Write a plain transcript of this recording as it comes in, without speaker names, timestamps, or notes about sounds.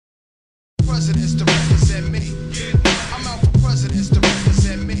presidents to represent me. I'm out for presidents to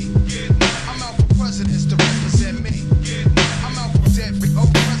represent me. I'm out for presidents to represent me. I'm out for every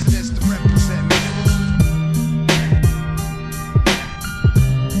old presidents to represent me.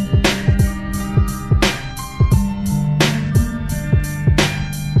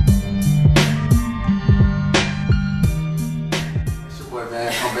 It's your boy,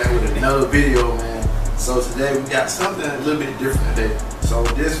 man. Come back with another video, man. So today we got something a little bit different today. So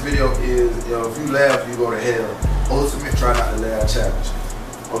this video is, if you laugh, you go to hell. Ultimate try not to laugh challenge.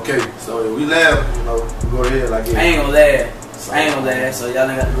 Okay, so if we laugh, we go to hell like it. I ain't gonna laugh. So, I ain't gonna laugh, so y'all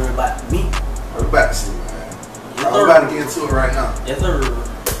ain't got to worry about me. We're about to see, man. Yes, I'm about to get into it right now. Yes, sir. This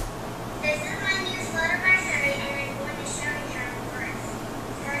is my newsletter by Surrey, and I'm going to show you how it works.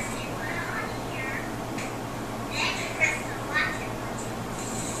 First, you put it on here. Then you press the watch it button.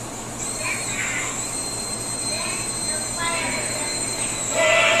 Then the add. Then the fire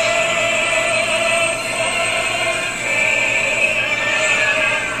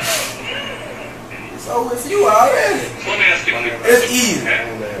So it's you already. Let me ask you a quick It's question. easy.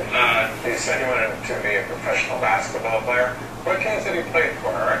 You said you wanted to be a professional basketball player. What teams have you played for,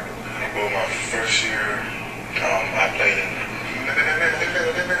 Eric? Well, my first year, I played in.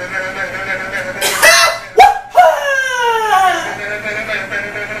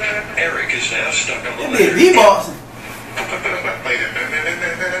 Eric is now stuck on the It be beatboxing.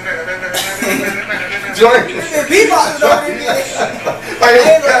 Join. It be beatboxing though.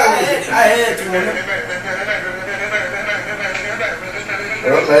 I had to.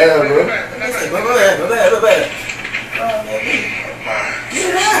 Bro, bad, bro. Bad. Get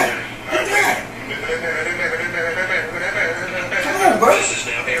it out. Come on, bro. This is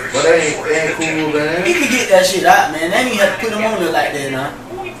now Eric's But they fourth ain't cool, attempt. man. You can get that shit out, man. Then you have to put them on there like that, now.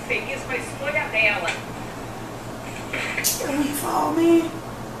 Muito feliz com a escolha dela. That weak fall, man.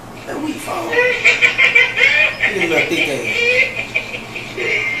 That weak fall. Look at that little thick ass.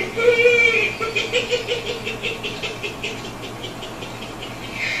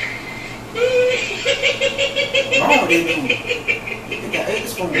 Wrong, they do. They got 8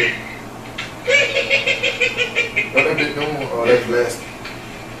 spoons. What that bitch doing? Oh, that's blessed.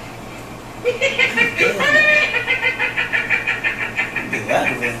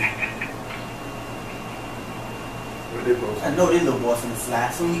 What they post? I know this little boy finna fly.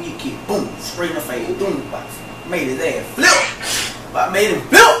 Soon he get kicked, boom, straight in the face, boom, made his ass flip. But I made him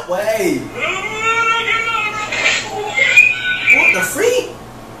flip, boy. Hey. What the freak?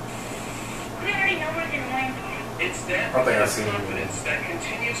 We already know we're going to win. It's that I think I seen him. confidence that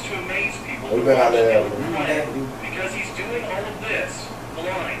continues to amaze people. We've been out there. Because he's doing all of this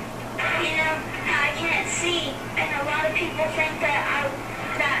blind. You know, I can't see, and a lot of people think that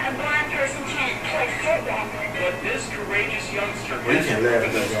a blind person can't play football. But this courageous youngster We gets can laugh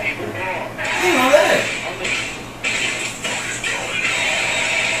at those that. people wrong. You know that. On the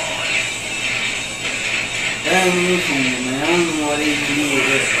That ain't even cool, man. I don't even know what they even do with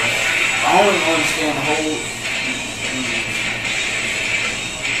this, bro. I don't even understand the whole.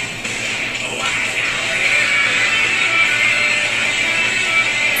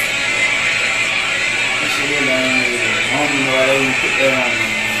 That shit is lame. I don't even know why they even put that on there,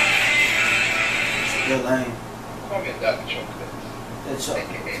 man. It's still lame. Call me a Dr. Chocolate. That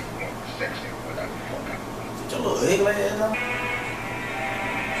chocolate. Sexy without fucking. Get your little ugly ass on.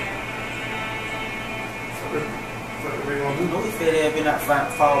 What we gonna You do? know he fed ass been out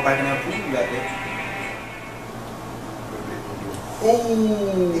fall back in that pool like that. Ooh.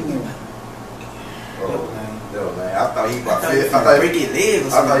 Oh, no, man. I thought he about I fell. thought break his leg or I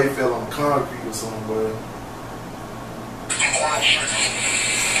something. thought he fell on the concrete or something, boy.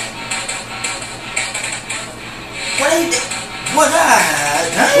 What ain't that? What?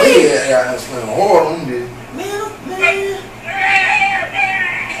 Yeah, it's playing hard on this. Man.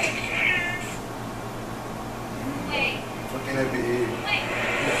 Fucking that big.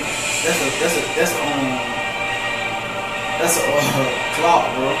 That's a clock,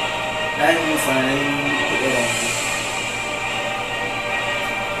 bro. That ain't even funny. They ain't even put that on.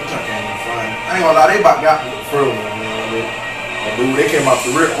 Which I can't even find. I ain't gonna lie, they about got me further, man. Like, dude, they came off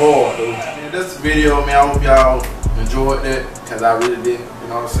the rip hard, dude. Man, that's the video, man. I hope y'all enjoyed that, cause I really did. You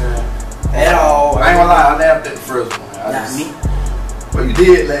know what I'm saying? At all. I ain't gonna lie, I laughed at the first one. Not me. But you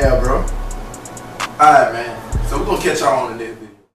did laugh, bro. Alright, man. So we're gonna catch y'all on the next video.